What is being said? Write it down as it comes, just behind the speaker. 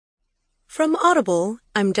From Audible,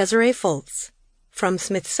 I'm Desiree Foltz. From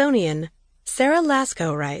Smithsonian, Sarah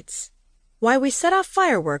Laskow writes, Why We Set Off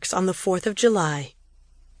Fireworks on the 4th of July.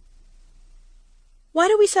 Why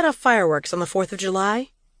do we set off fireworks on the 4th of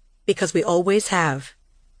July? Because we always have.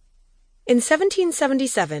 In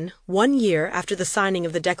 1777, 1 year after the signing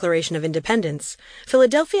of the Declaration of Independence,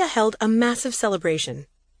 Philadelphia held a massive celebration.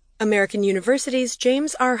 American University's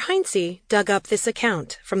James R. Heinze dug up this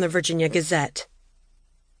account from the Virginia Gazette.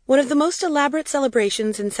 One of the most elaborate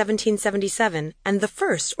celebrations in 1777, and the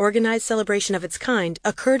first organized celebration of its kind,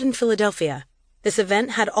 occurred in Philadelphia. This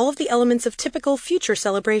event had all of the elements of typical future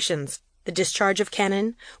celebrations: the discharge of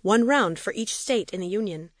cannon, 1 round for each state in the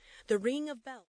Union, the ringing of bells.